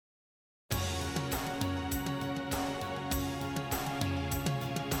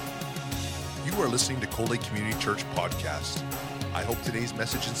are listening to Cold Lake Community Church podcast. I hope today's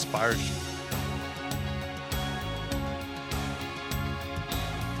message inspires you.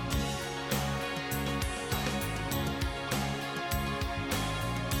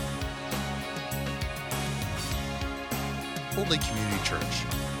 Cold Lake Community Church,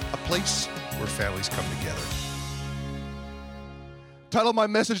 a place where families come together. Title of my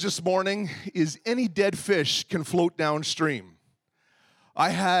message this morning is Any Dead Fish Can Float Downstream.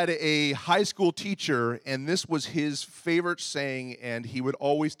 I had a high school teacher, and this was his favorite saying, and he would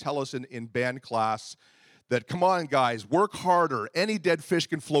always tell us in band class that, come on, guys, work harder. Any dead fish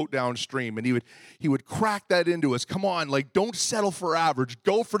can float downstream. And he would crack that into us. Come on, like, don't settle for average.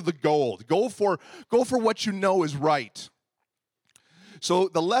 Go for the gold. Go for what you know is right. So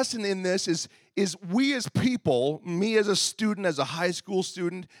the lesson in this is we as people, me as a student, as a high school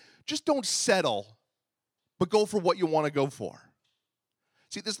student, just don't settle, but go for what you want to go for.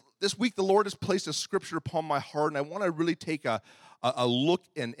 See, this week the Lord has placed a scripture upon my heart, and I want to really take a look,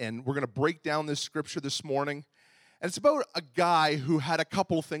 and we're going to break down this scripture this morning. And it's about a guy who had a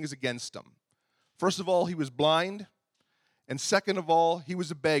couple of things against him. First of all, he was blind, and second of all, he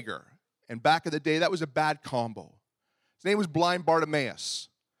was a beggar. And back in the day, that was a bad combo. His name was Blind Bartimaeus.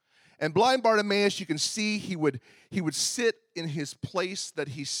 And Blind Bartimaeus, you can see he would sit in his place that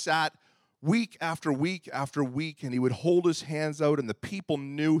he sat week after week after week, and he would hold his hands out, and the people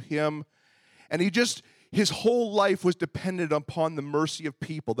knew him. And his whole life was dependent upon the mercy of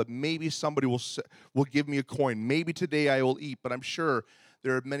people, that maybe somebody will give me a coin. Maybe today I will eat, but I'm sure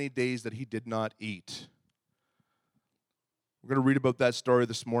there are many days that he did not eat. We're going to read about that story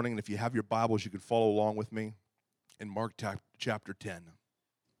this morning, and if you have your Bibles, you can follow along with me in Mark chapter 10.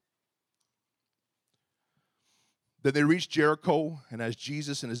 Then they reached Jericho, and as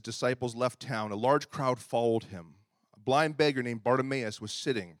Jesus and his disciples left town, a large crowd followed him. A blind beggar named Bartimaeus was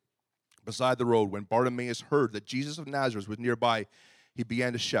sitting beside the road. When Bartimaeus heard that Jesus of Nazareth was nearby, he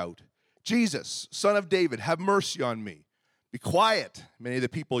began to shout, "Jesus, Son of David, have mercy on me." "Be quiet," many of the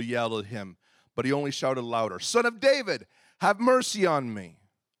people yelled at him, but he only shouted louder, "Son of David, have mercy on me."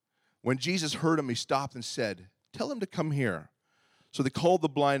 When Jesus heard him, he stopped and said, "Tell him to come here." So they called the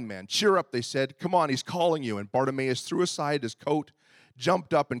blind man. "Cheer up," they said. "Come on, he's calling you." And Bartimaeus threw aside his coat,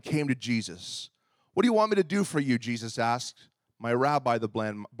 jumped up, and came to Jesus. "What do you want me to do for you?" Jesus asked. "My rabbi," the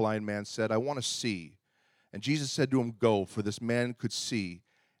blind man said, "I want to see." And Jesus said to him, "Go," for this man could see,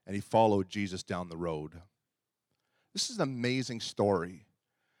 and he followed Jesus down the road. This is an amazing story.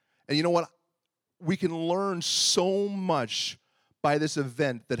 And you know what? We can learn so much by this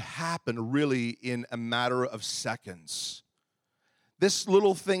event that happened really in a matter of seconds. This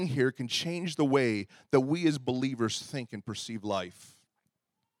little thing here can change the way that we as believers think and perceive life.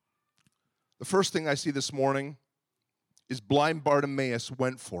 The first thing I see this morning is blind Bartimaeus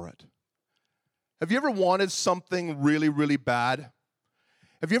went for it. Have you ever wanted something really, really bad?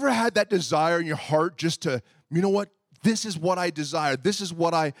 Have you ever had that desire in your heart just to, you know what, this is what I desire, this is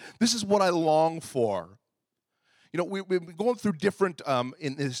what I long for? You know, we've been going through different,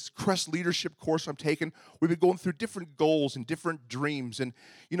 in this Crest leadership course I'm taking, we've been going through different goals and different dreams. And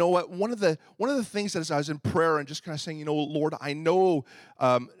you know what, one of the things that as I was in prayer and just kind of saying, you know, Lord, I know,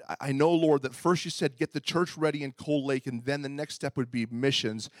 Lord, that first you said get the church ready in Cold Lake, and then the next step would be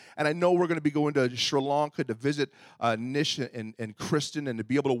missions. And I know we're going to be going to Sri Lanka to visit Nish and Kristen and to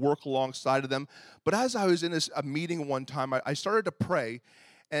be able to work alongside of them. But as I was in a meeting one time, I started to pray.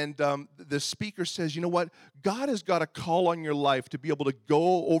 And the speaker says, you know what? God has got a call on your life to be able to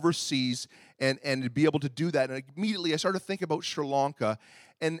go overseas and to be able to do that. And immediately I started to think about Sri Lanka.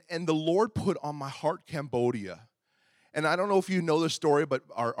 And the Lord put on my heart Cambodia. And I don't know if you know the story, but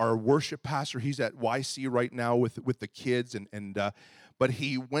our worship pastor, he's at YC right now with the kids. But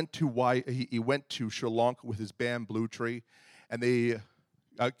he went to Sri Lanka with his band Blue Tree. And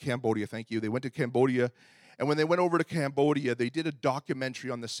Cambodia, thank you. They went to Cambodia. And when they went over to Cambodia, they did a documentary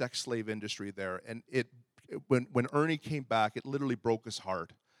on the sex slave industry there. And when Ernie came back, it literally broke his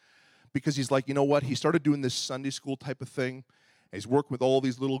heart. Because he's like, you know what? He started doing this Sunday school type of thing. And he's working with all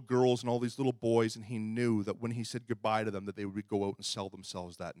these little girls and all these little boys. And he knew that when he said goodbye to them, that they would go out and sell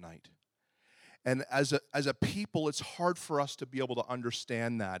themselves that night. And as a people, it's hard for us to be able to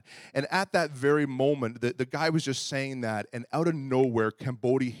understand that. And at that very moment, the guy was just saying that, and out of nowhere,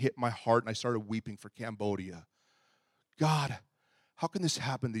 Cambodia hit my heart, and I started weeping for Cambodia. God, how can this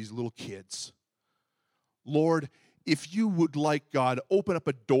happen to these little kids? Lord, if you would like, God, open up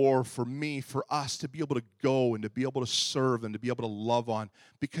a door for me, for us to be able to go and to be able to serve and to be able to love on,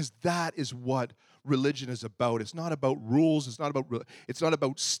 because that is what religion is about. It's not about rules. It's not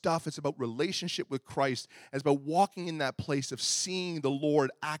about stuff. It's about relationship with Christ. It's about walking in that place of seeing the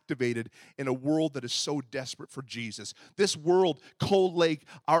Lord activated in a world that is so desperate for Jesus. This world, Cold Lake,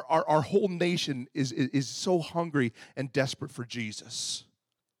 our whole nation is so hungry and desperate for Jesus.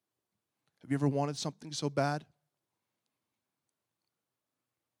 Have you ever wanted something so bad?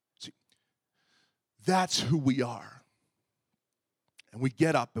 See, that's who we are. And we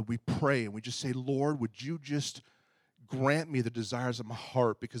get up and we pray and we just say, Lord, would you just grant me the desires of my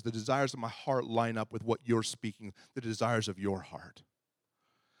heart, because the desires of my heart line up with what you're speaking, the desires of your heart.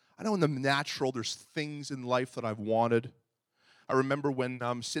 I know in the natural there's things in life that I've wanted. I remember when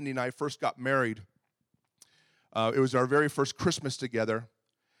Cindy and I first got married. It was our very first Christmas together.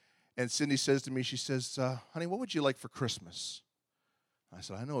 And Cindy says to me, she says, honey, what would you like for Christmas? I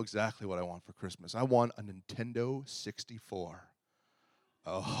said, I know exactly what I want for Christmas. I want a Nintendo 64.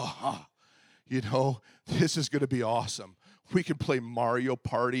 Oh, this is going to be awesome. We can play Mario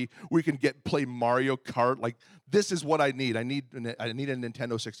Party. We can play Mario Kart. Like, this is what I need. I need a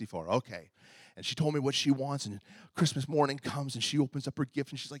Nintendo 64. Okay. And she told me what she wants, and Christmas morning comes, and she opens up her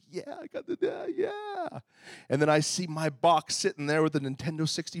gift, and she's like, yeah, I got yeah. And then I see my box sitting there with the Nintendo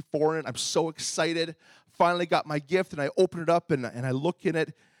 64 in it. I'm so excited. Finally got my gift, and I open it up, and I look in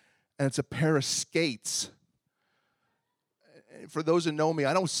it, and it's a pair of skates. For those who know me,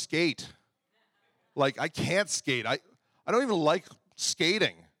 I don't skate. Like, I can't skate. I don't even like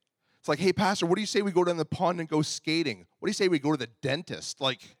skating. It's like, hey, pastor, what do you say we go down the pond and go skating? What do you say we go to the dentist?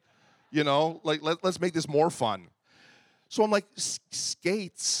 Like, let's make this more fun. So I'm like,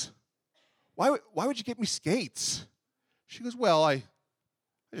 skates? Why would you get me skates? She goes, well, I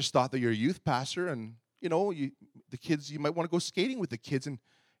just thought that you're a youth pastor, and, the kids, you might want to go skating with the kids, and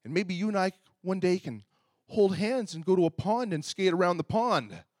maybe you and I one day can hold hands and go to a pond and skate around the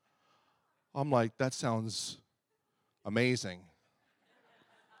pond. I'm like, that sounds amazing.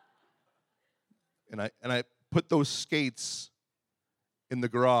 And I put those skates in the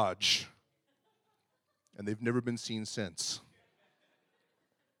garage, and they've never been seen since.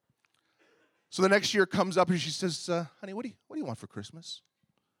 So the next year comes up, and she says, honey, what do you want for Christmas?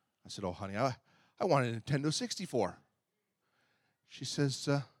 I said, oh, honey, I want a Nintendo 64. She says,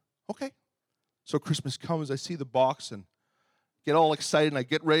 okay. So Christmas comes, I see the box and get all excited, and I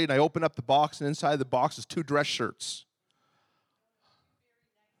get ready, and I open up the box, and inside the box is 2 dress shirts.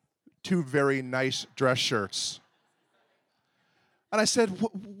 2 very nice dress shirts. And I said,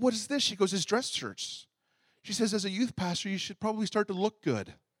 what is this? She goes, it's dress shirts. She says, as a youth pastor, you should probably start to look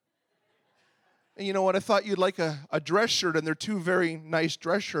good. And you know what? I thought you'd like a dress shirt, and they're 2 very nice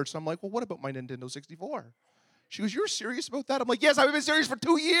dress shirts. I'm like, well, what about my Nintendo 64? She goes, you're serious about that? I'm like, yes, I've been serious for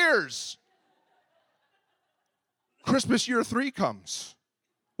 2 years. Christmas year 3 comes.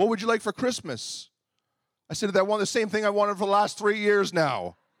 What would you like for Christmas? I said, I want the same thing I wanted for the last 3 years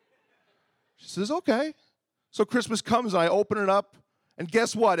now. She says, okay. So Christmas comes, and I open it up, and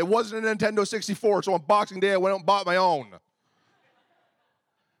guess what? It wasn't a Nintendo 64, so on Boxing Day, I went out and bought my own. Have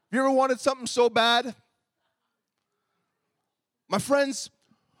you ever wanted something so bad? My friends,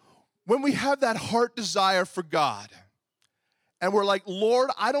 when we have that heart desire for God, and we're like, Lord,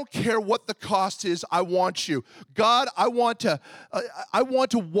 I don't care what the cost is. I want you. God, I want to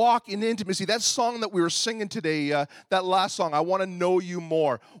walk in intimacy. That song that we were singing today, that last song, I want to know you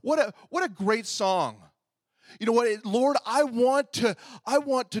more. What a great song. You know what, Lord, I want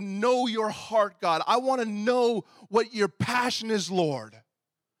to know your heart, God. I want to know what your passion is, Lord.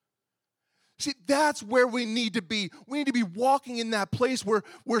 See, that's where we need to be. We need to be walking in that place where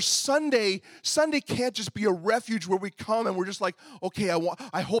Sunday can't just be a refuge where we come and we're just like, okay,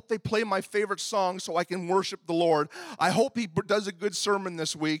 I hope they play my favorite song so I can worship the Lord. I hope he does a good sermon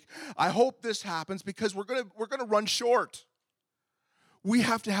this week. I hope this happens, because we're gonna run short. We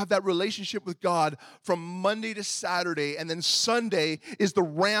have to have that relationship with God from Monday to Saturday, and then Sunday is the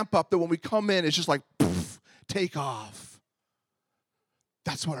ramp up that when we come in, it's just like, poof, take off.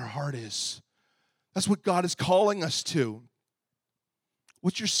 That's what our heart is. That's what God is calling us to.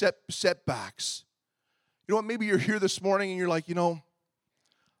 What's your setbacks? You know what, maybe you're here this morning and you're like,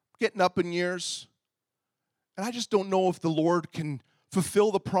 getting up in years, and I just don't know if the Lord can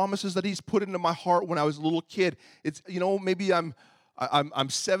fulfill the promises that he's put into my heart when I was a little kid. It's, maybe I'm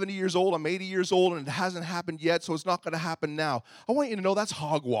 70 years old, I'm 80 years old, and it hasn't happened yet, so it's not going to happen now. I want you to know that's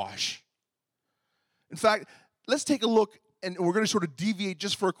hogwash. In fact, let's take a look, and we're going to sort of deviate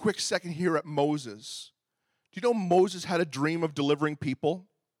just for a quick second here at Moses. Do you know Moses had a dream of delivering people?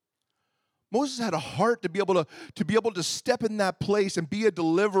 Moses had a heart to be able to step in that place and be a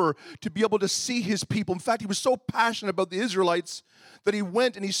deliverer, to be able to see his people. In fact, he was so passionate about the Israelites that he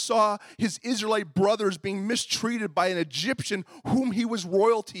went and he saw his Israelite brothers being mistreated by an Egyptian whom he was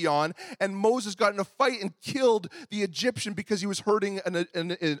royalty on. And Moses got in a fight and killed the Egyptian because he was hurting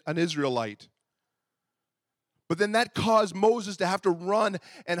an Israelite. But then that caused Moses to have to run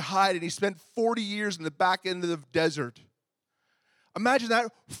and hide, and he spent 40 years in the back end of the desert. Imagine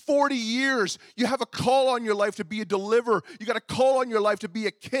that, 40 years. You have a call on your life to be a deliverer. You got a call on your life to be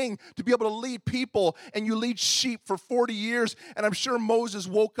a king, to be able to lead people, and you lead sheep for 40 years. And I'm sure Moses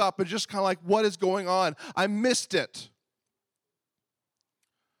woke up and just kind of like, what is going on? I missed it.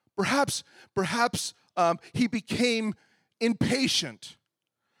 Perhaps he became impatient.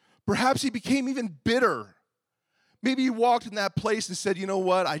 Perhaps he became even bitter. Maybe he walked in that place and said, you know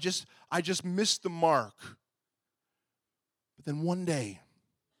what, I just missed the mark. But then one day,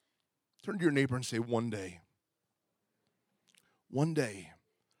 turn to your neighbor and say, one day,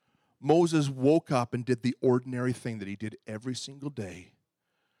 Moses woke up and did the ordinary thing that he did every single day.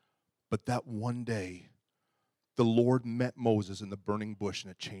 But that one day, the Lord met Moses in the burning bush,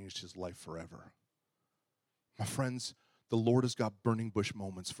 and it changed his life forever. My friends, the Lord has got burning bush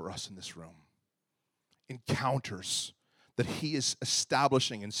moments for us in this room. Encounters that he is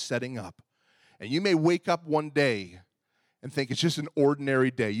establishing and setting up. And you may wake up one day and think it's just an ordinary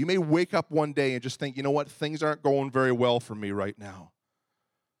day. You may wake up one day and just think, you know what, things aren't going very well for me right now.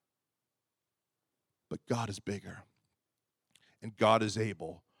 But God is bigger. And God is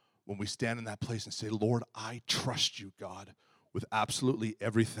able, when we stand in that place and say, Lord, I trust you, God, with absolutely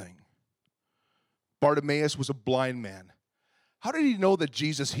everything. Bartimaeus was a blind man. How did he know that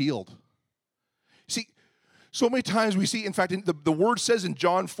Jesus healed? See, so many times we see, in fact, the word says in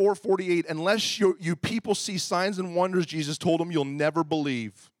John 4:48, unless you people see signs and wonders, Jesus told them, you'll never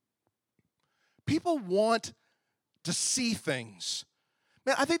believe. People want to see things.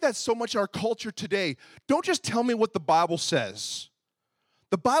 Man, I think that's so much our culture today. Don't just tell me what the Bible says.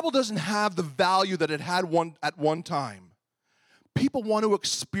 The Bible doesn't have the value that it had at one time. People want to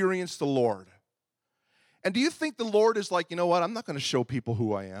experience the Lord. And do you think the Lord is like, you know what, I'm not going to show people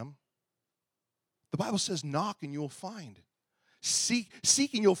who I am? The Bible says, knock and you'll find. Seek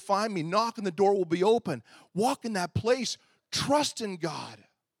and you'll find me. Knock and the door will be open. Walk in that place. Trust in God.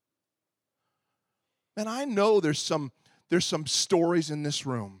 And I know there's some stories in this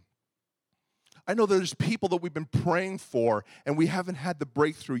room. I know there's people that we've been praying for and we haven't had the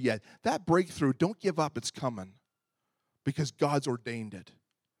breakthrough yet. That breakthrough, don't give up, it's coming. Because God's ordained it.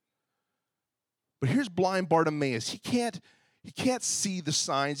 But here's blind Bartimaeus. He can't see the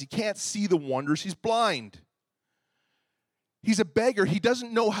signs. He can't see the wonders. He's blind. He's a beggar. He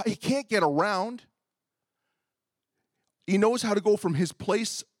doesn't know how, he can't get around. He knows how to go from his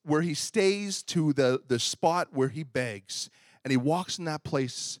place where he stays to the spot where he begs. And he walks in that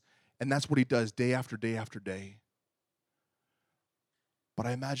place, and that's what he does day after day after day. But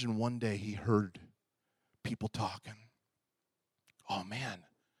I imagine one day he heard people talking. Oh man,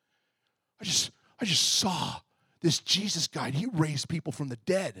 I just saw this Jesus guy, he raised people from the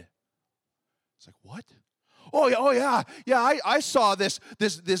dead. It's like, what? Oh yeah. I saw this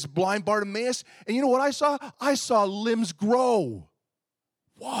blind Bartimaeus, and you know what I saw? I saw limbs grow.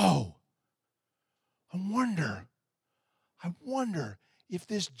 Whoa. I wonder if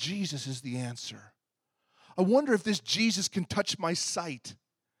this Jesus is the answer. I wonder if this Jesus can touch my sight.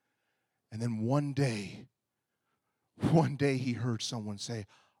 And then one day he heard someone say,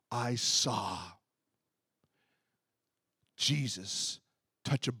 I saw Jesus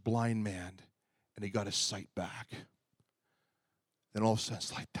touch a blind man, and he got his sight back. Then all of a sudden,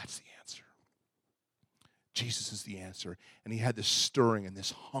 it's like, that's the answer. Jesus is the answer. And he had this stirring and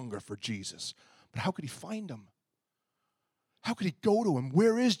this hunger for Jesus. But how could he find him? How could he go to him?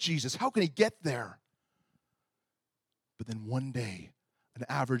 Where is Jesus? How can he get there? But then one day, an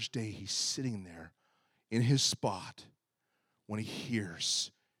average day, he's sitting there in his spot when he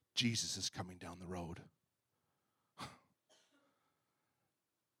hears Jesus is coming down the road.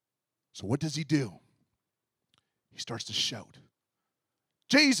 So what does he do? He starts to shout,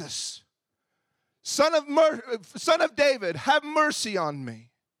 Jesus, Son of David, have mercy on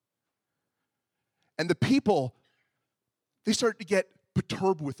me. And the people, they start to get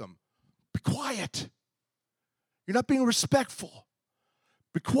perturbed with him. Be quiet. You're not being respectful.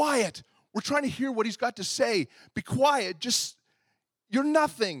 Be quiet. We're trying to hear what he's got to say. Be quiet. You're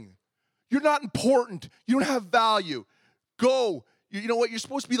nothing. You're not important. You don't have value. Go. You know what? You're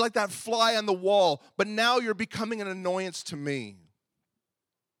supposed to be like that fly on the wall, but now you're becoming an annoyance to me.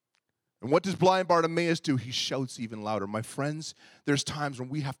 And what does blind Bartimaeus do? He shouts even louder. My friends, there's times when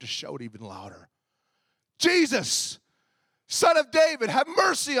we have to shout even louder. Jesus, Son of David, have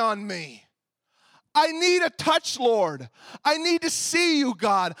mercy on me. I need a touch, Lord. I need to see you,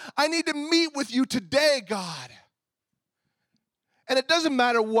 God. I need to meet with you today, God. And it doesn't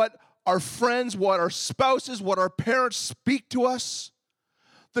matter what our friends, what our spouses, what our parents speak to us.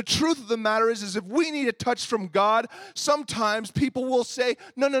 The truth of the matter is if we need a touch from God, sometimes people will say,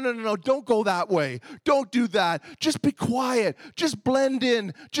 no, don't go that way. Don't do that. Just be quiet. Just blend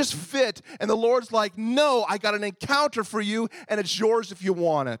in. Just fit. And the Lord's like, no, I got an encounter for you, and it's yours if you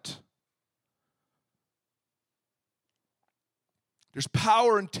want it. There's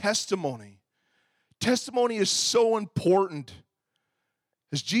power in testimony. Testimony is so important.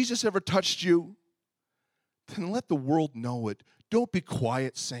 Has Jesus ever touched you? Then let the world know it. Don't be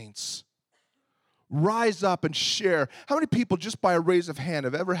quiet, saints. Rise up and share. How many people, just by a raise of hand,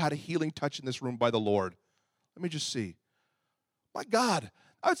 have ever had a healing touch in this room by the Lord? Let me just see. My God,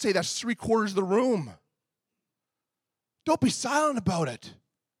 I would say that's 3/4 of the room. Don't be silent about it.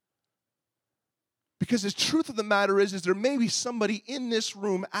 Because the truth of the matter is there may be somebody in this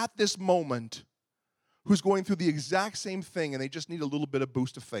room at this moment who's going through the exact same thing and they just need a little bit of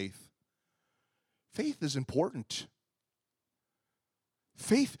boost of faith. Faith is important.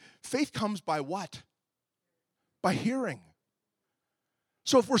 Faith comes by what? By hearing.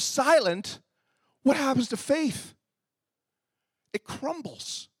 So if we're silent, what happens to faith? It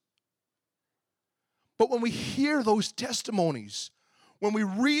crumbles. But when we hear those testimonies, when we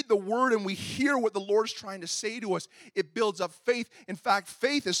read the word and we hear what the Lord's trying to say to us, it builds up faith. In fact,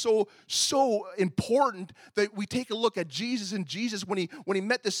 faith is so important that we take a look at Jesus, and Jesus, when he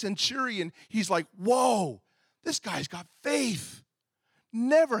met the centurion, he's like, whoa, this guy's got faith.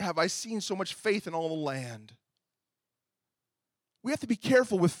 Never have I seen so much faith in all the land. We have to be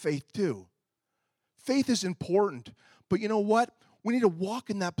careful with faith too. Faith is important. But you know what? We need to walk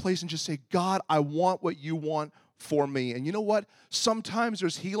in that place and just say, God, I want what you want for me. And you know what? Sometimes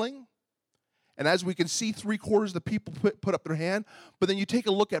there's healing. And as we can see, 3/4 of the people put up their hand. But then you take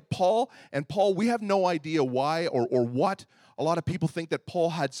a look at Paul. And Paul, we have no idea why or what. A lot of people think that Paul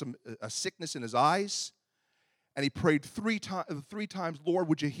had a sickness in his eyes. And he prayed three times, Lord,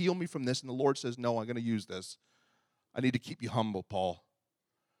 would you heal me from this? And the Lord says, no, I'm going to use this. I need to keep you humble, Paul.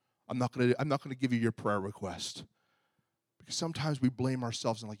 I'm not going to give you your prayer request. Because sometimes we blame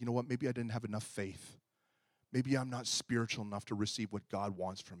ourselves and like, you know what, maybe I didn't have enough faith. Maybe I'm not spiritual enough to receive what God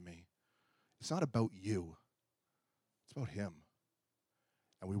wants from me. It's not about you. It's about him.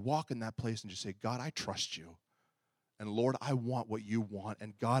 And we walk in that place and just say, God, I trust you. And Lord, I want what you want.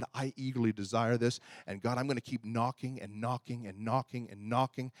 And God, I eagerly desire this. And God, I'm going to keep knocking and knocking and knocking and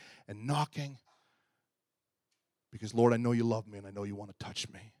knocking and knocking. Because Lord, I know you love me and I know you want to touch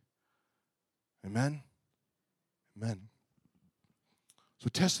me. Amen? Amen. So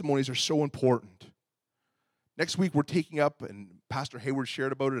testimonies are so important. Next week we're taking up, and Pastor Hayward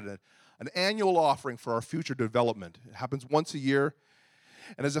shared about it, an annual offering for our future development. It happens once a year.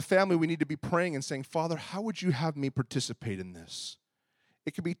 And as a family, we need to be praying and saying, Father, how would you have me participate in this?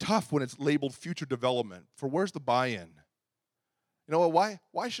 It can be tough when it's labeled future development. For where's the buy-in? You know what?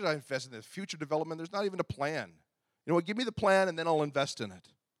 Why should I invest in this? Future development, there's not even a plan. You know what? Give me the plan and then I'll invest in it.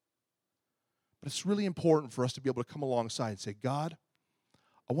 But it's really important for us to be able to come alongside and say, God,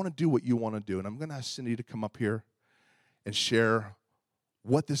 I want to do what you want to do. And I'm going to ask Cindy to come up here and share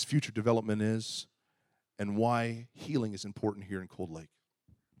what this future development is and why healing is important here in Cold Lake.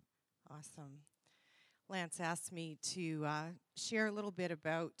 Awesome. Lance asked me to share a little bit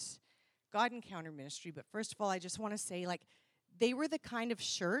about God Encounter Ministry, but first of all, I just want to say, they were the kind of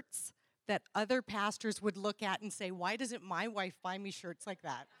shirts that other pastors would look at and say, why doesn't my wife buy me shirts like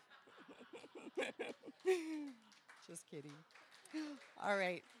that? Just kidding. All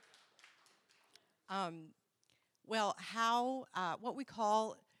right. What we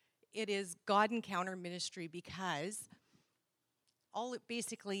call it is God Encounter Ministry, because all it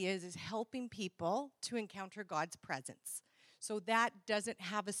basically is helping people to encounter God's presence. So that doesn't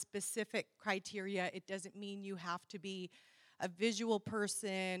have a specific criteria. It doesn't mean you have to be a visual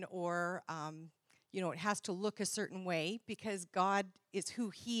person or, it has to look a certain way, because God is who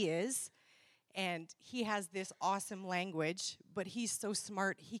he is. And he has this awesome language, but he's so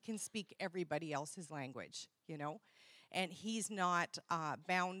smart, he can speak everybody else's language, And he's not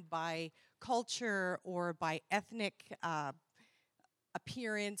bound by culture or by ethnic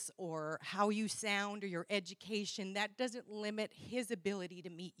appearance or how you sound or your education. That doesn't limit his ability to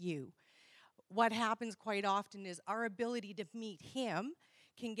meet you. What happens quite often is our ability to meet him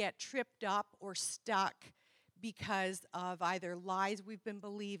can get tripped up or stuck because of either lies we've been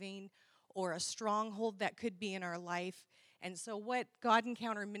believing or a stronghold that could be in our life. And so what God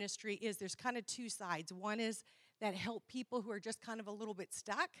Encounter Ministry is, there's kind of two sides. One is that help people who are just kind of a little bit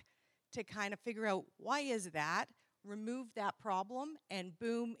stuck to kind of figure out, why is that? Remove that problem, and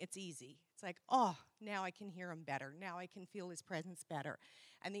boom, it's easy. It's like, oh, now I can hear him better. Now I can feel his presence better.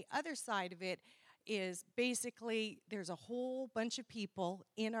 And the other side of it is basically there's a whole bunch of people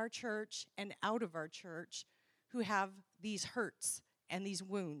in our church and out of our church who have these hurts and these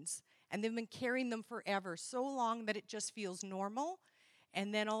wounds. And they've been carrying them forever, so long that it just feels normal.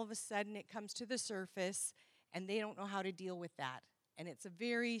 And then all of a sudden it comes to the surface, and they don't know how to deal with that. And it's a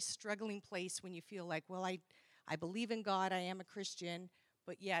very struggling place when you feel like, well, I believe in God, I am a Christian,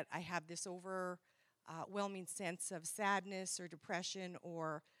 but yet I have this overwhelming sense of sadness or depression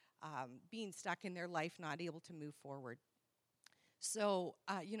or being stuck in their life, not able to move forward. So,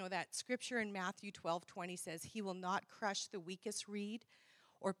 that scripture in Matthew 12:20 says, he will not crush the weakest reed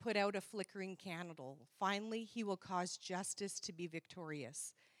or put out a flickering candle. Finally, he will cause justice to be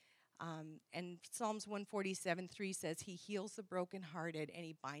victorious. And Psalms 147:3 says, he heals the brokenhearted and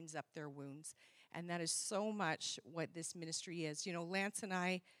he binds up their wounds. And that is so much what this ministry is. Lance and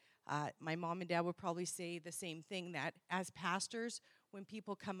I, my mom and dad would probably say the same thing, that as pastors, when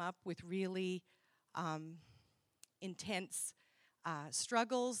people come up with really intense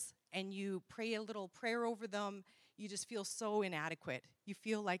struggles and you pray a little prayer over them, you just feel so inadequate. You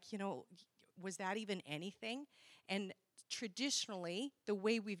feel like, was that even anything? And traditionally, the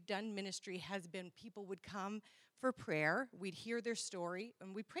way we've done ministry has been people would come for prayer, we'd hear their story,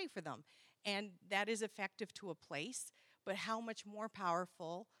 and we'd pray for them. And that is effective to a place, but how much more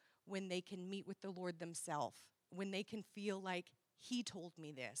powerful when they can meet with the Lord themselves, when they can feel like, he told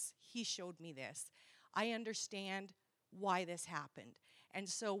me this, he showed me this, I understand why this happened. And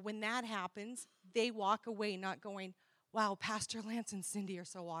so when that happens, they walk away not going, wow, Pastor Lance and Cindy are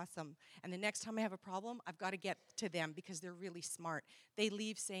so awesome, and the next time I have a problem, I've got to get to them because they're really smart. They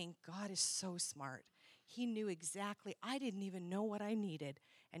leave saying, God is so smart. He knew exactly, I didn't even know what I needed,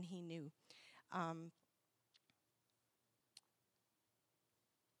 and he knew.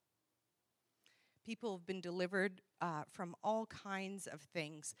 People have been delivered from all kinds of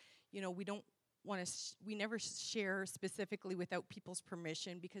things. We don't want to, we never share specifically without people's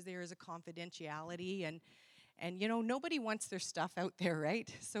permission because there is a confidentiality, and nobody wants their stuff out there,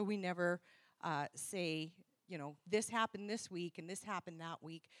 right? So we never say, this happened this week and this happened that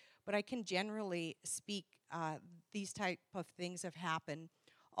week. But I can generally speak, these type of things have happened.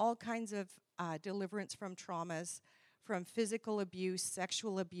 All kinds of deliverance from traumas, from physical abuse,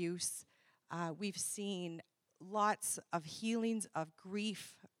 sexual abuse. We've seen lots of healings of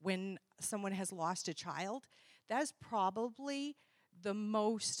grief when someone has lost a child. That is probably the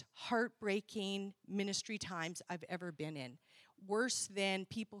most heartbreaking ministry times I've ever been in. Worse than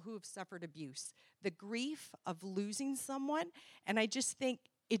people who have suffered abuse. The grief of losing someone, and I just think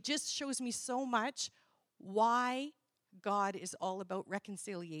it just shows me so much why God is all about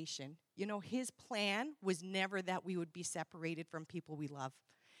reconciliation. His plan was never that we would be separated from people we love.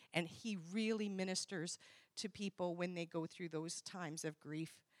 And he really ministers to people when they go through those times of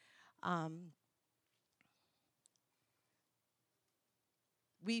grief.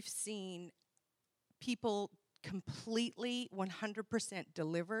 We've seen people completely 100%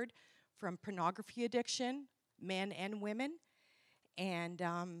 delivered from pornography addiction, men and women, and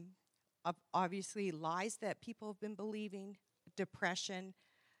obviously lies that people have been believing, depression,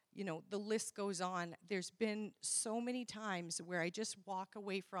 the list goes on. There's been so many times where I just walk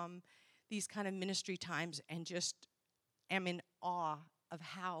away from these kind of ministry times and just am in awe of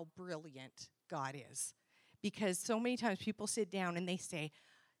how brilliant God is. Because so many times people sit down and they say,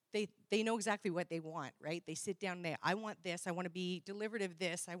 they know exactly what they want, right? They sit down and I want this, I want to be delivered of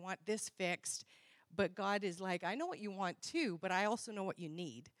this, I want this fixed. But God is like, I know what you want too, but I also know what you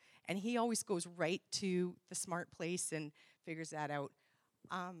need. And he always goes right to the smart place and figures that out.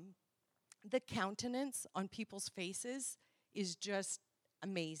 The countenance on people's faces is just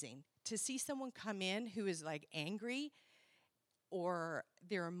amazing. To see someone come in who is like angry or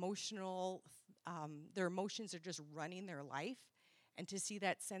their emotions are just running their life, and to see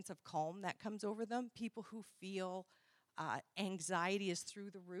that sense of calm that comes over them, people who feel anxiety is through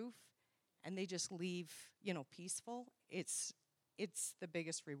the roof and they just leave, peaceful, it's the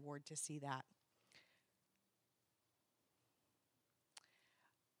biggest reward to see that.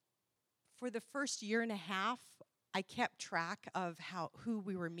 For the first year and a half, I kept track of who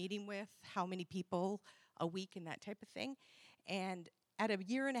we were meeting with, how many people a week and that type of thing. And at a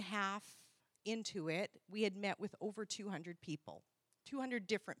year and a half into it, we had met with over 200 people. 200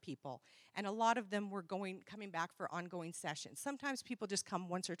 different people, and a lot of them were coming back for ongoing sessions. Sometimes people just come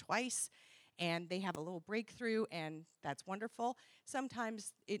once or twice, and they have a little breakthrough, and that's wonderful.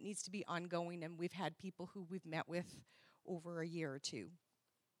 Sometimes it needs to be ongoing, and we've had people who we've met with over a year or two.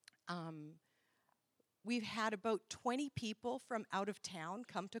 We've had about 20 people from out of town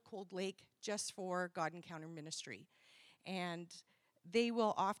come to Cold Lake just for God Encounter Ministry. And they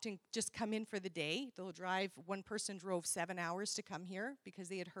will often just come in for the day. They'll drive, one person drove 7 hours to come here because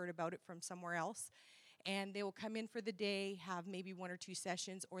they had heard about it from somewhere else. And they will come in for the day, have maybe 1 or 2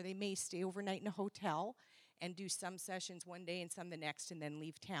 sessions, or they may stay overnight in a hotel and do some sessions one day and some the next and then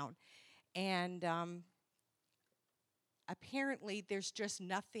leave town. And apparently there's just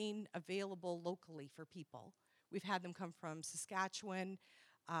nothing available locally for people. We've had them come from Saskatchewan,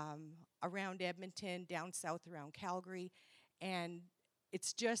 around Edmonton, down south around Calgary, and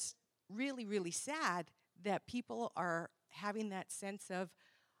it's just really, really sad that people are having that sense of,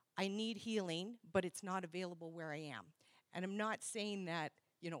 I need healing, but it's not available where I am. And I'm not saying that,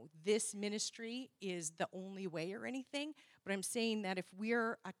 this ministry is the only way or anything, but I'm saying that if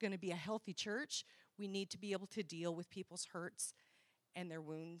we're going to be a healthy church, we need to be able to deal with people's hurts and their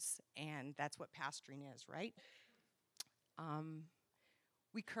wounds, and that's what pastoring is, right?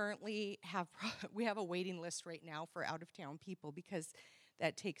 We currently have a waiting list right now for out-of-town people because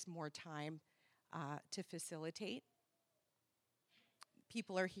that takes more time to facilitate.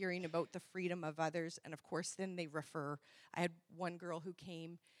 People are hearing about the freedom of others, and of course then they refer. I had one girl who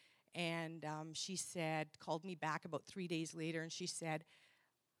came, and she called me back about 3 days later, and she said,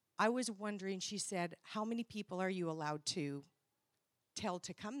 I was wondering, she said, how many people are you allowed to tell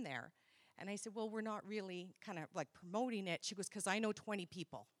to come there? And I said, well, we're not really kind of like promoting it. She goes, because I know 20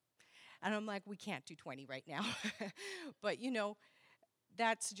 people. And I'm like, we can't do 20 right now. But,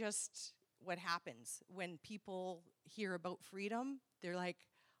 that's just what happens. When people hear about freedom, they're like,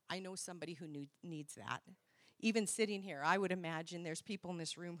 I know somebody who needs that. Even sitting here, I would imagine there's people in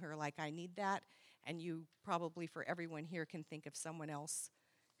this room who are like, I need that. And you probably, for everyone here, can think of someone else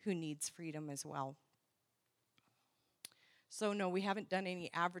who needs freedom as well. So no, we haven't done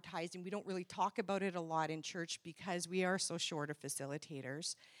any advertising. We don't really talk about it a lot in church because we are so short of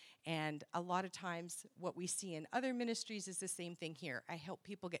facilitators. And a lot of times what we see in other ministries is the same thing here. I help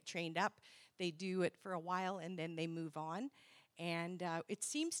people get trained up. They do it for a while and then they move on. And it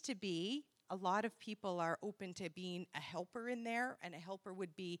seems to be a lot of people are open to being a helper in there, and a helper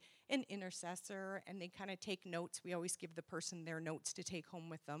would be an intercessor, and they kind of take notes. We always give the person their notes to take home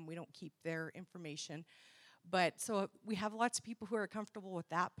with them. We don't keep their information. But so we have lots of people who are comfortable with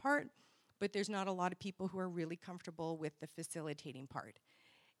that part, but there's not a lot of people who are really comfortable with the facilitating part.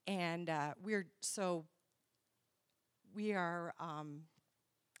 And we are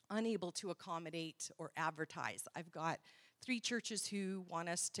unable to accommodate or advertise. I've got 3 churches who want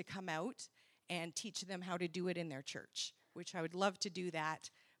us to come out and teach them how to do it in their church, which I would love to do that.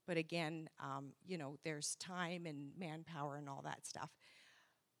 But again, there's time and manpower and all that stuff.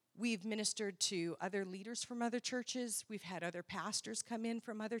 We've ministered to other leaders from other churches. We've had other pastors come in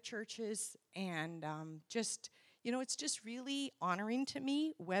from other churches. And it's just really honoring to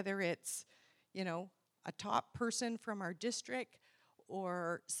me, whether it's, a top person from our district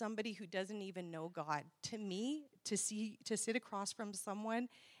or somebody who doesn't even know God. To me, to sit across from someone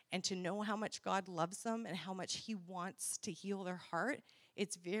and to know how much God loves them and how much He wants to heal their heart,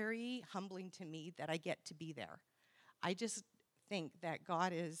 it's very humbling to me that I get to be there. I just think that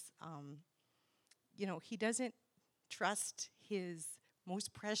God is, He doesn't trust His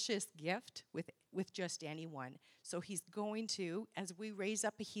most precious gift with just anyone. So He's going to, as we raise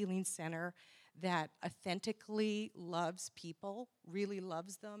up a healing center that authentically loves people, really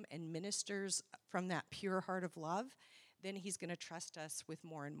loves them, and ministers from that pure heart of love, then He's going to trust us with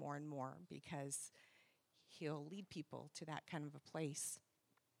more and more and more because He'll lead people to that kind of a place.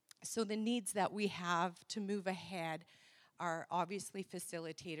 So the needs that we have to move ahead are obviously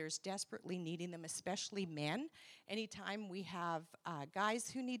facilitators, desperately needing them, especially men. Anytime we have guys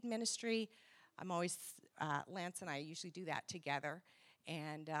who need ministry, Lance and I usually do that together.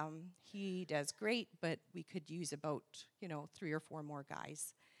 And he does great, but we could use about, 3 or 4 more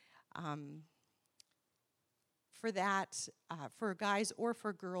guys. For that, for guys or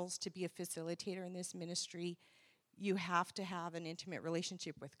for girls to be a facilitator in this ministry, you have to have an intimate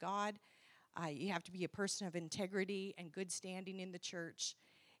relationship with God. You have to be a person of integrity and good standing in the church,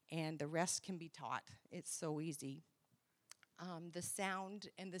 and the rest can be taught. It's so easy. The sound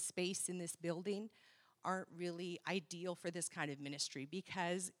and the space in this building aren't really ideal for this kind of ministry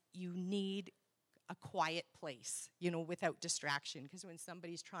because you need a quiet place, without distraction. Because when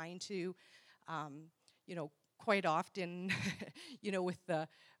somebody's trying to, quite often, with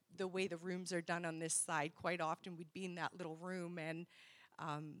the way the rooms are done on this side, quite often we'd be in that little room and,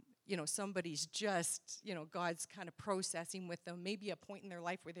 somebody's just, God's kind of processing with them. Maybe a point in their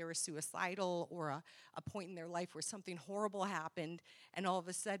life where they were suicidal, or a point in their life where something horrible happened, and all of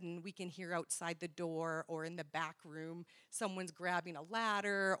a sudden we can hear outside the door or in the back room, someone's grabbing a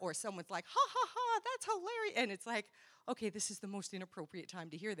ladder, or someone's like, ha, ha, ha, that's hilarious. And it's like, okay, this is the most inappropriate time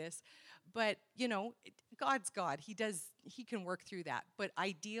to hear this. But, God's God. He can work through that. But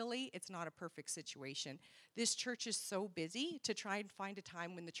ideally, it's not a perfect situation. This church is so busy, to try and find a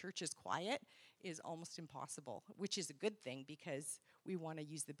time when the church is quiet is almost impossible, which is a good thing because we want to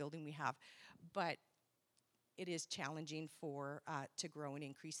use the building we have. But it is challenging to grow and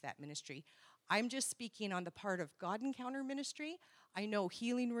increase that ministry. I'm just speaking on the part of God Encounter Ministry. I know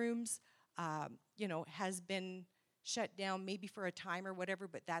healing rooms, has been shut down maybe for a time or whatever,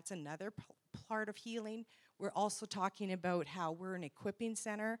 but that's another part of healing. We're also talking about how we're an equipping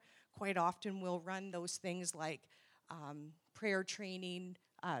center. Quite often we'll run those things like prayer training,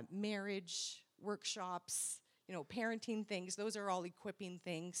 marriage workshops, parenting things. Those are all equipping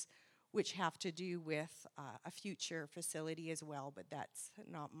things which have to do with a future facility as well, but that's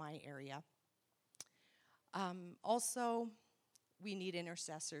not my area. Also, we need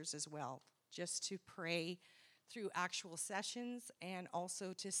intercessors as well, just to pray through actual sessions, and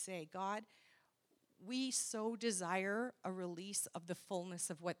also to say, God, we so desire a release of the fullness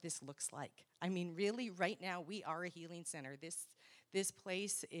of what this looks like. I mean, really, right now, we are a healing center. This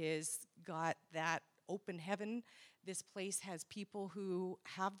place is got that open heaven. This place has people who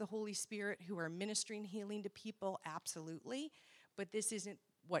have the Holy Spirit, who are ministering healing to people, absolutely. But this isn't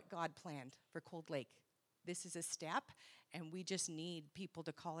what God planned for Cold Lake. This is a step, and we just need people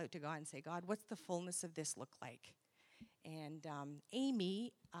to call out to God and say, God, what's the fullness of this look like? And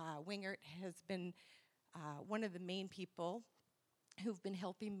Amy Wingert has been one of the main people who've been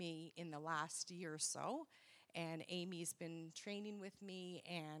helping me in the last year or so. And Amy's been training with me,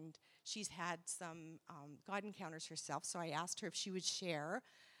 and she's had some God encounters herself. So I asked her if she would share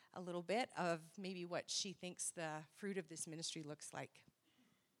a little bit of maybe what she thinks the fruit of this ministry looks like.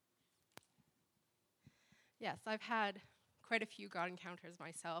 Yes, I've had quite a few God encounters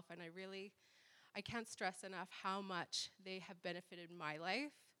myself, and I can't stress enough how much they have benefited my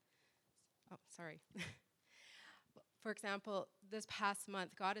life. Oh, sorry. For example, this past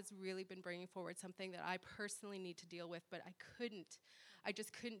month, God has really been bringing forward something that I personally need to deal with, but I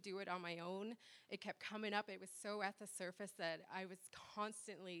just couldn't do it on my own. It kept coming up. It was so at the surface that I was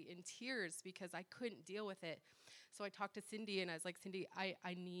constantly in tears because I couldn't deal with it. So I talked to Cindy, and I was like, Cindy,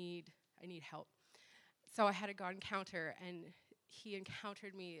 I need help. So I had a God encounter, and he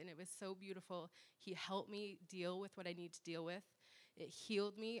encountered me, and it was so beautiful. He helped me deal with what I need to deal with. It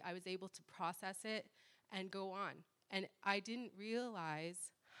healed me. I was able to process it and go on. And I didn't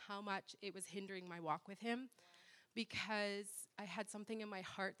realize how much it was hindering my walk with him, because I had something in my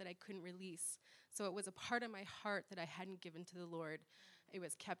heart that I couldn't release. So it was a part of my heart that I hadn't given to the Lord. It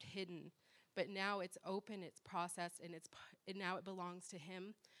was kept hidden. But now it's open, it's processed, and now it belongs to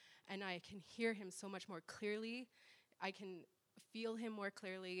him. And I can hear him so much more clearly. I can feel him more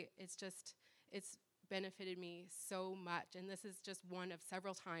clearly. It's benefited me so much. And this is just one of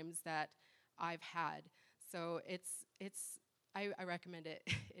several times that I've had. So I recommend it.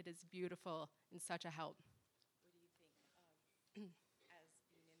 It is beautiful and such a help. What do you think, as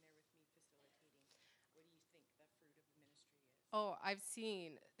being in there with me facilitating, what do you think the fruit of the ministry is? Oh, I've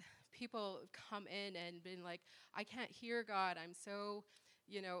seen people come in and been like, I can't hear God. I'm so,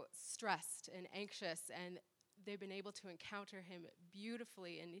 stressed and anxious. And they've been able to encounter him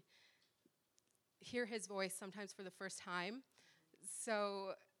beautifully and hear his voice sometimes for the first time.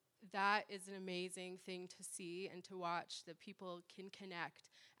 So that is an amazing thing to see and to watch, that people can connect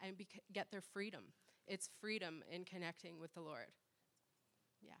and get their freedom. It's freedom in connecting with the Lord.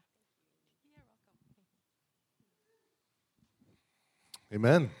 Yeah. You're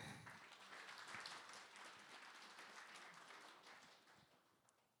welcome. Amen.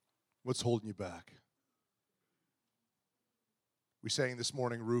 What's holding you back? We sang this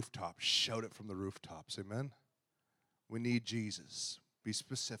morning, rooftop. Shout it from the rooftops. Amen. We need Jesus. Be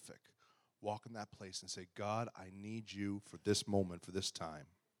specific. Walk in that place and say, God, I need you for this moment, for this time.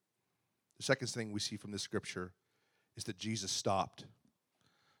 The second thing we see from this scripture is that Jesus stopped.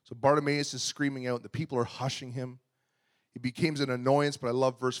 So Bartimaeus is screaming out, and the people are hushing him. He becomes an annoyance, but I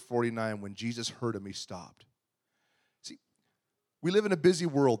love verse 49. When Jesus heard him, he stopped. See, we live in a busy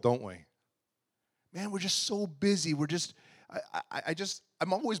world, don't we? Man, we're just so busy.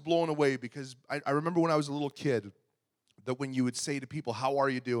 I'm always blown away because I remember when I was a little kid that when you would say to people, how are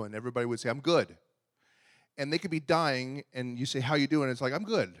you doing? Everybody would say, I'm good. And they could be dying, and you say, how you doing? It's like, I'm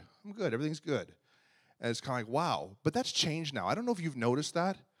good. Everything's good. And it's kind of like, wow. But that's changed now. I don't know if you've noticed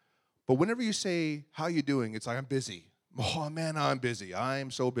that, but whenever you say, how you doing? It's like, I'm busy. Oh, man, I'm busy.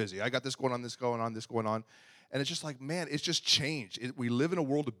 I'm so busy. I got this going on, this going on, this going on. And it's just like, man, it's just changed. We live in a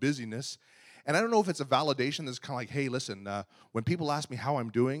world of busyness. And I don't know if it's a validation that's kind of like, hey, listen, when people ask me how I'm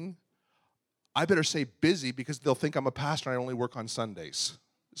doing, I better say busy because they'll think I'm a pastor and I only work on Sundays.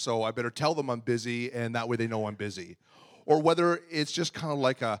 So I better tell them I'm busy, and that way they know I'm busy. Or whether it's just kind of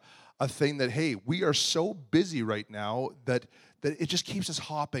like a thing that, hey, we are so busy right now that it just keeps us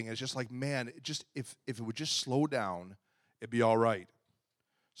hopping. It's just like, man, if it would just slow down, it'd be all right.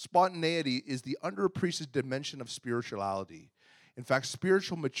 Spontaneity is the underappreciated dimension of spirituality. In fact,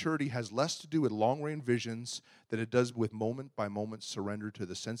 spiritual maturity has less to do with long-range visions than it does with moment-by-moment surrender to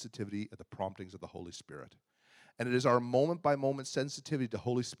the sensitivity of the promptings of the Holy Spirit. And it is our moment-by-moment sensitivity to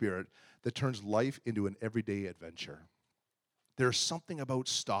Holy Spirit that turns life into an everyday adventure. There's something about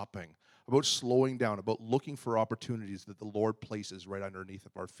stopping, about slowing down, about looking for opportunities that the Lord places right underneath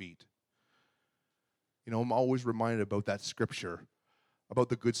of our feet. You know, I'm always reminded about that scripture, about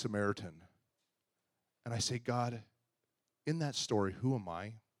the Good Samaritan. And I say, God, in that story, who am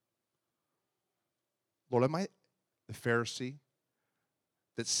I? Lord, am I the Pharisee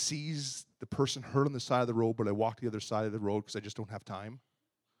that sees the person hurt on the side of the road, but I walk the other side of the road because I just don't have time?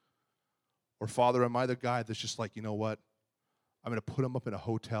 Or, Father, am I the guy that's just like, you know what? I'm going to put him up in a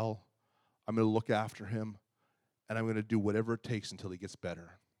hotel. I'm going to look after him, and I'm going to do whatever it takes until he gets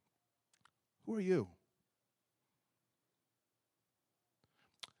better. Who are you?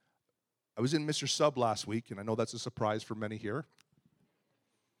 I was in Mr. Sub last week, and I know that's a surprise for many here.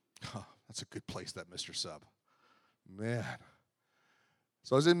 That's a good place, that Mr. Sub. Man.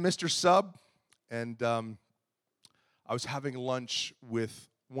 So I was in Mr. Sub, and I was having lunch with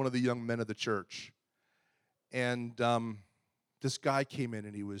one of the young men of the church. And this guy came in,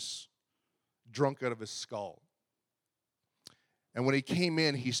 and he was drunk out of his skull. And when he came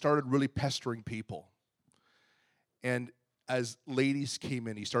in, he started really pestering people. And as ladies came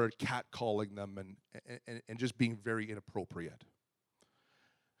in, he started catcalling them and just being very inappropriate.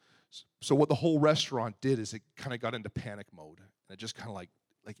 So what the whole restaurant did is it kind of got into panic mode. And it just kind of like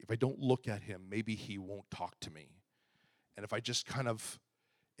if I don't look at him, maybe he won't talk to me. And if I just kind of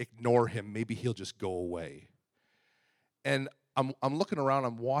ignore him, maybe he'll just go away. And I'm looking around,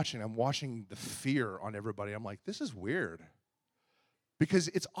 I'm watching the fear on everybody. I'm like, this is weird. Because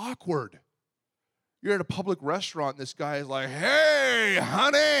it's awkward. You're at a public restaurant, and this guy is like, hey,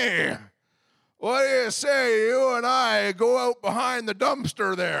 honey, what do you say you and I go out behind the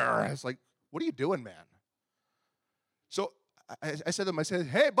dumpster there? It's like, what are you doing, man? So I said to him, I said,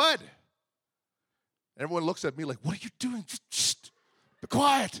 hey, bud. And everyone looks at me like, what are you doing? Just be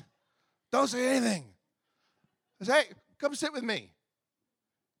quiet. Don't say anything. I said, hey, come sit with me.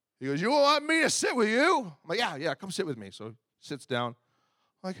 He goes, you want me to sit with you? I'm like, yeah, come sit with me. So he sits down.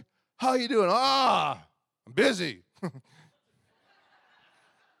 I'm like, how you doing? I'm busy. I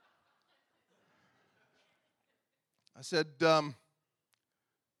said, you're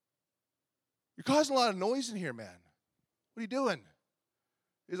causing a lot of noise in here, man. What are you doing?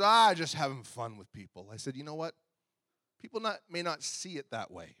 He says, just having fun with people. I said, you know what? People may not see it that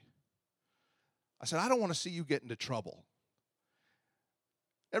way. I said, I don't want to see you get into trouble.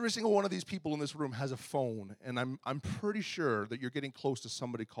 Every single one of these people in this room has a phone, and I'm pretty sure that you're getting close to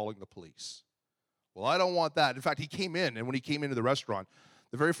somebody calling the police. Well, I don't want that. In fact, he came in, and when he came into the restaurant,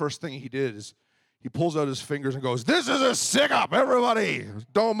 the very first thing he did is he pulls out his fingers and goes, this is a stick-up, everybody,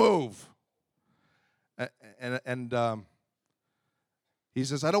 don't move. And he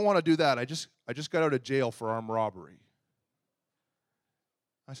says, I don't want to do that. I just got out of jail for armed robbery.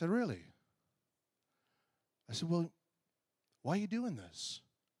 I said, really? I said, well, why are you doing this?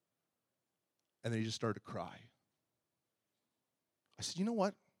 And then he just started to cry. I said, you know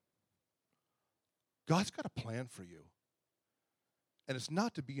what? God's got a plan for you. And it's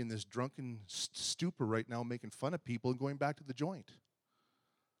not to be in this drunken stupor right now making fun of people and going back to the joint.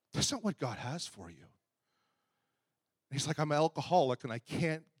 That's not what God has for you. And he's like, I'm an alcoholic and I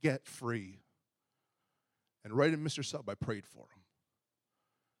can't get free. And right in Mr. Sub, I prayed for him.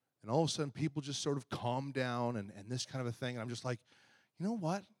 And all of a sudden, people just sort of calmed down and this kind of a thing. And I'm just like, you know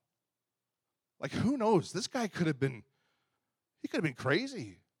what? Like, who knows? This guy could have been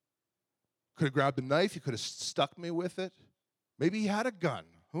crazy. Could have grabbed a knife. He could have stuck me with it. Maybe he had a gun.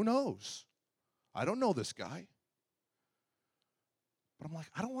 Who knows? I don't know this guy. But I'm like,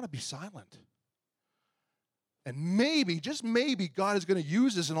 I don't want to be silent. And maybe, just maybe, God is going to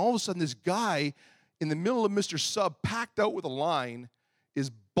use this, and all of a sudden this guy in the middle of Mr. Sub, packed out with a line,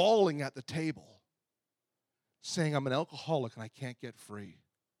 is bawling at the table. saying, I'm an alcoholic and I can't get free.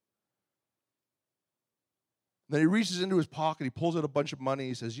 Then he reaches into his pocket, he pulls out a bunch of money,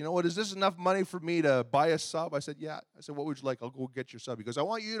 he says, you know what, is this enough money for me to buy a sub? I said, yeah. I said, what would you like? I'll go get your sub. He goes, I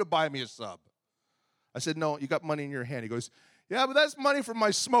want you to buy me a sub. I said, no, you got money in your hand. He goes, yeah, but that's money from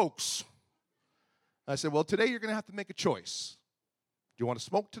my smokes. I said, well, today you're going to have to make a choice. Do you want to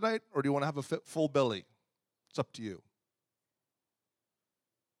smoke tonight or do you want to have a full belly? It's up to you.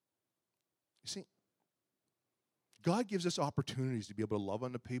 You see, God gives us opportunities to be able to love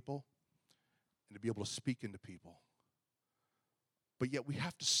unto people and to be able to speak into people. But yet we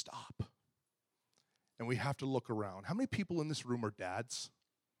have to stop and we have to look around. How many people in this room are dads?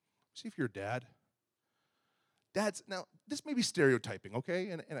 See if you're a dad. Dads, now, this may be stereotyping,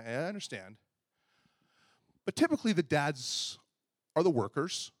 okay? And I understand. But typically the dads are the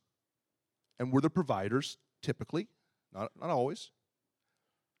workers and we're the providers, typically. Not always.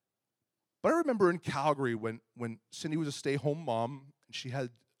 But I remember in Calgary when Cindy was a stay-home mom and she had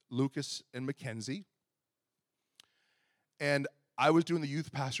Lucas and Mackenzie. And I was doing the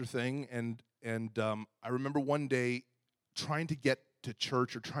youth pastor thing, and I remember one day trying to get to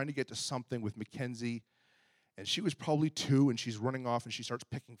church or trying to get to something with Mackenzie, and she was probably 2, and she's running off, and she starts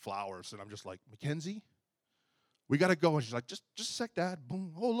picking flowers, and I'm just like, Mackenzie, we got to go. And she's like, just a sec, Dad.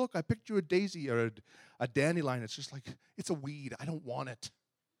 Boom. Oh, look, I picked you a daisy or a dandelion. It's just like, it's a weed. I don't want it.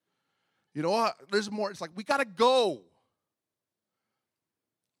 You know what? There's more. It's like, we got to go.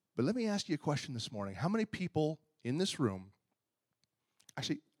 But let me ask you a question this morning. How many people in this room,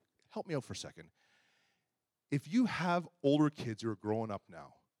 actually, help me out for a second. If you have older kids who are growing up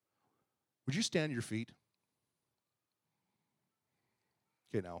now, would you stand to your feet?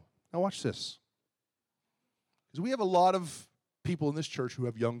 Okay, now watch this. Because we have a lot of people in this church who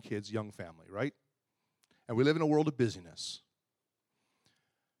have young kids, young family, right? And we live in a world of busyness.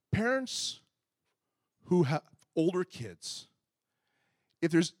 Parents who have older kids,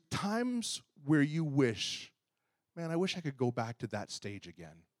 if there's times where you wish, man, I wish I could go back to that stage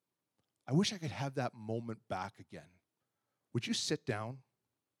again. I wish I could have that moment back again. Would you sit down?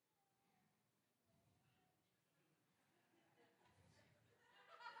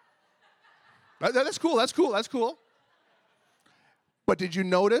 That's cool. But did you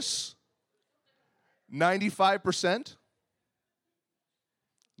notice 95%?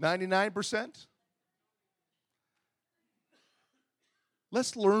 99%?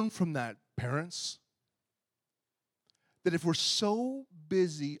 Let's learn from that, parents. That if we're so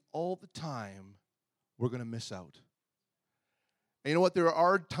busy all the time, we're going to miss out. And you know what? There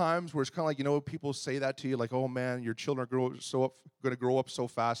are times where it's kind of like, you know, people say that to you, like, oh man, your children are going to grow up so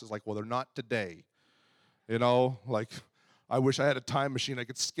fast. It's like, well, they're not today. You know, like, I wish I had a time machine. I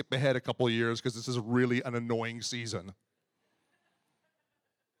could skip ahead a couple of years because this is really an annoying season.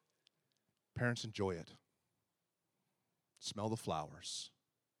 Parents, enjoy it. Smell the flowers.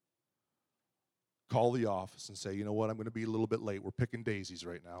 Call the office and say, you know what, I'm going to be a little bit late. We're picking daisies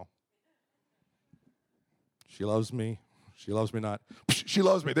right now. She loves me. She loves me not. She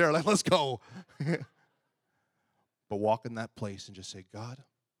loves me. There, let's go. But walk in that place and just say, God,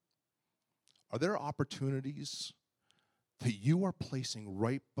 are there opportunities that you are placing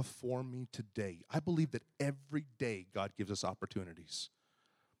right before me today? I believe that every day God gives us opportunities.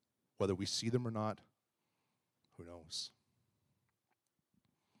 Whether we see them or not, who knows?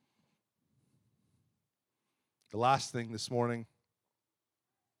 The last thing this morning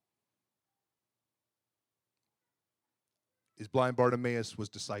is blind Bartimaeus was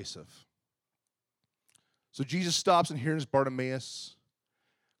decisive. So Jesus stops and hears Bartimaeus,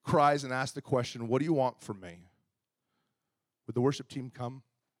 cries and asks the question, what do you want from me? Would the worship team come?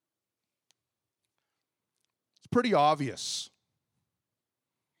 It's pretty obvious.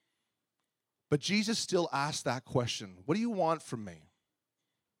 But Jesus still asks that question, what do you want from me?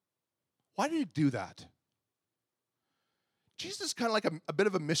 Why did he do that? Jesus is kind of like a bit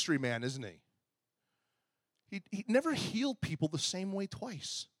of a mystery man, isn't he? He never healed people the same way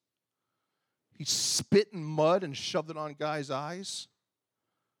twice. He spit in mud and shoved it on guys' eyes.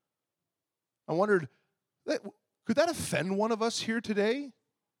 I wondered, could that offend one of us here today?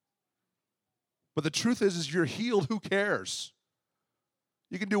 But the truth is you're healed, who cares?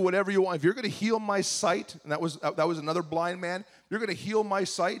 You can do whatever you want. If you're going to heal my sight, and that was another blind man, if you're going to heal my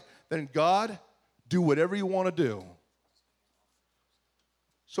sight, then God, do whatever you want to do.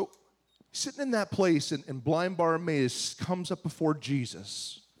 So, sitting in that place, and blind Bartimaeus comes up before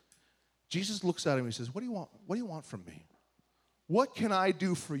Jesus. Jesus looks at him and he says, what do you want? What do you want from me? What can I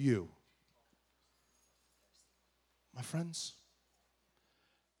do for you? My friends,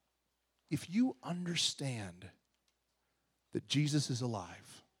 if you understand that Jesus is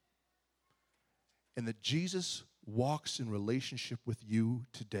alive, and that Jesus walks in relationship with you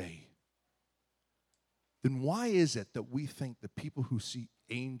today, then why is it that we think that people who see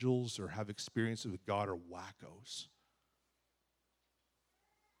angels or have experiences with God are wackos?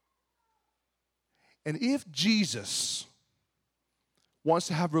 And if Jesus wants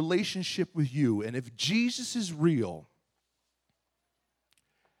to have relationship with you, and if Jesus is real,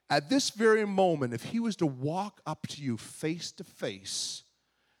 at this very moment, if he was to walk up to you face to face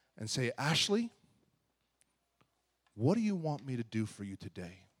and say, Ashley, what do you want me to do for you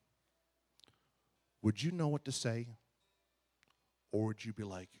today? Would you know what to say? Or would you be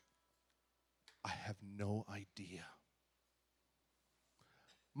like, I have no idea?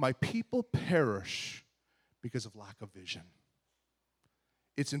 My people perish because of lack of vision.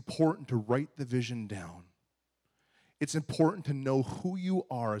 It's important to write the vision down. It's important to know who you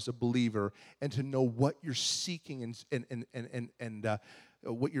are as a believer and to know what you're seeking and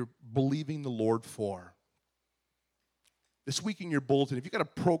what you're believing the Lord for. This week in your bulletin, if you got a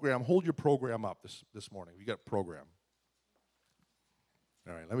program, hold your program up this morning. You got a program.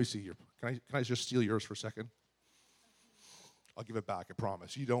 All right, let me see your. Can I just steal yours for a second? I'll give it back, I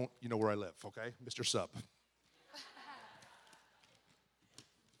promise. You know where I live, okay? Mr. Sub.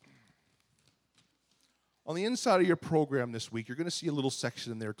 On the inside of your program this week, you're going to see a little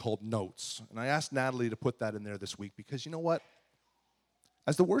section in there called Notes. And I asked Natalie to put that in there this week because you know what?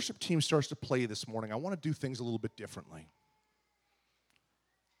 As the worship team starts to play this morning, I want to do things a little bit differently.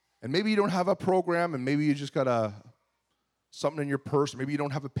 And maybe you don't have a program, and maybe you just got something in your purse. Maybe you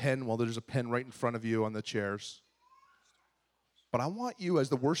don't have a pen. Well, there's a pen right in front of you on the chairs. But I want you, as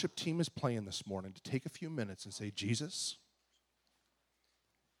the worship team is playing this morning, to take a few minutes and say, Jesus,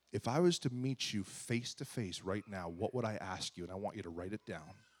 if I was to meet you face to face right now, what would I ask you? And I want you to write it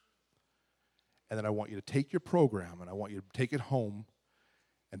down. And then I want you to take your program, and I want you to take it home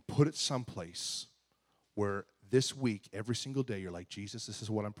and put it someplace where this week, every single day, you're like, Jesus, this is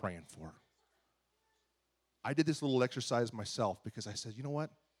what I'm praying for. I did this little exercise myself because I said, you know what?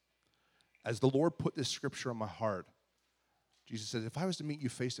 As the Lord put this scripture on my heart, Jesus said, if I was to meet you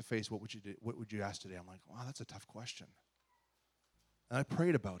face to face, what would you do? What would you ask today? I'm like, wow, that's a tough question. And I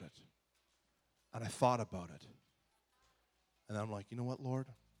prayed about it. And I thought about it. And I'm like, you know what, Lord?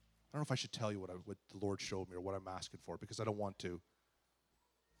 I don't know if I should tell you what the Lord showed me or what I'm asking for because I don't want to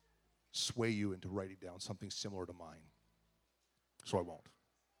sway you into writing down something similar to mine. So I won't.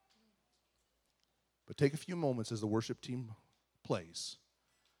 But take a few moments as the worship team plays.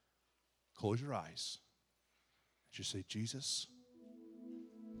 Close your eyes. And just say, Jesus,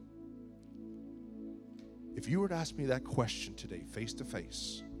 if you were to ask me that question today, face to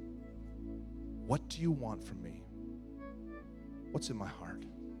face, what do you want from me? What's in my heart?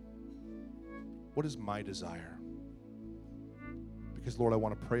 What is my desire? Because, Lord, I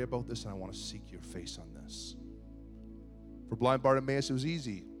want to pray about this and I want to seek your face on this. For blind Bartimaeus, it was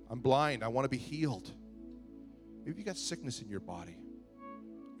easy. I'm blind. I want to be healed. Maybe you got sickness in your body.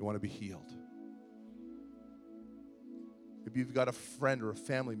 You want to be healed. Maybe you've got a friend or a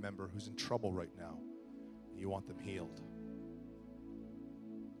family member who's in trouble right now and you want them healed.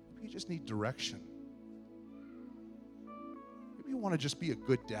 Maybe you just need direction. Maybe you want to just be a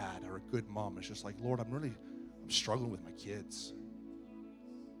good dad or a good mom. It's just like, Lord, I'm struggling with my kids.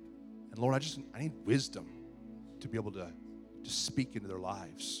 And Lord, I need wisdom to be able to speak into their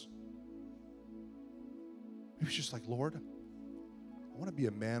lives. Maybe it's just like, Lord, I want to be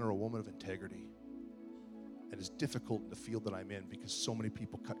a man or a woman of integrity. And it's difficult in the field that I'm in because so many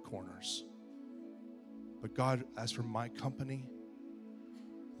people cut corners. But God, as for my company,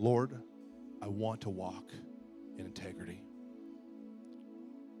 Lord, I want to walk in integrity.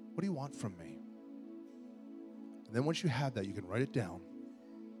 What do you want from me? And then once you have that, you can write it down.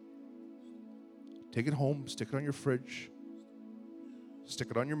 Take it home, stick it on your fridge, stick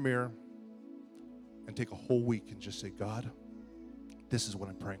it on your mirror, and take a whole week and just say, God, this is what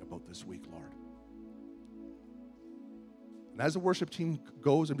I'm praying about this week, Lord. And as the worship team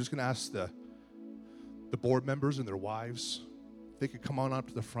goes, I'm just going to ask the board members and their wives, if they could come on up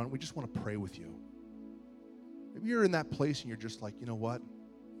to the front. We just want to pray with you. Maybe you're in that place and you're just like, you know what?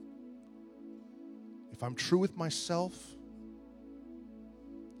 If I'm true with myself,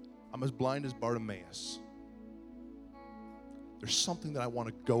 I'm as blind as Bartimaeus. There's something that I want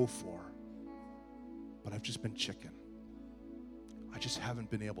to go for, but I've just been chicken. I just haven't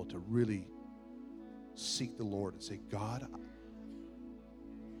been able to really seek the Lord and say, God,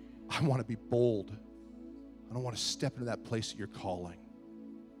 I want to be bold. I don't want to step into that place that you're calling.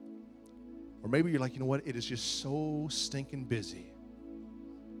 Or maybe you're like, you know what? It is just so stinking busy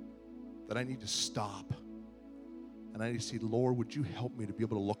that I need to stop. And I need to say, Lord, would you help me to be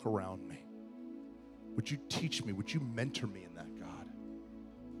able to look around me? Would you teach me? Would you mentor me in that, God?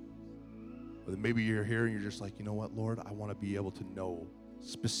 Or maybe you're here and you're just like, you know what, Lord, I want to be able to know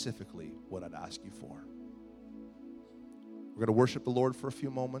specifically what I'd ask you for. We're going to worship the Lord for a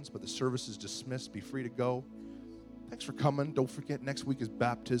few moments, but the service is dismissed. Be free to go. Thanks for coming. Don't forget, next week is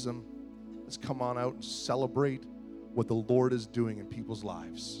baptism. Let's come on out and celebrate what the Lord is doing in people's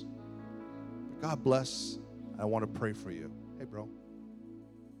lives. God bless. I want to pray for you. Hey, bro.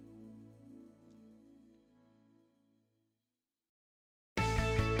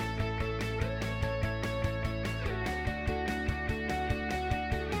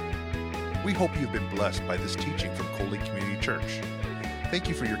 We hope you've been blessed by this teaching from Coley Community Church. Thank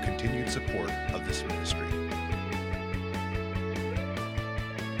you for your continued support of this ministry.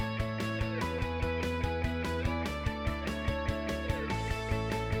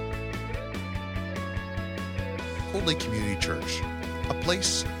 Coley Community Church, a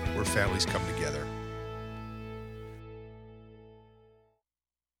place where families come together.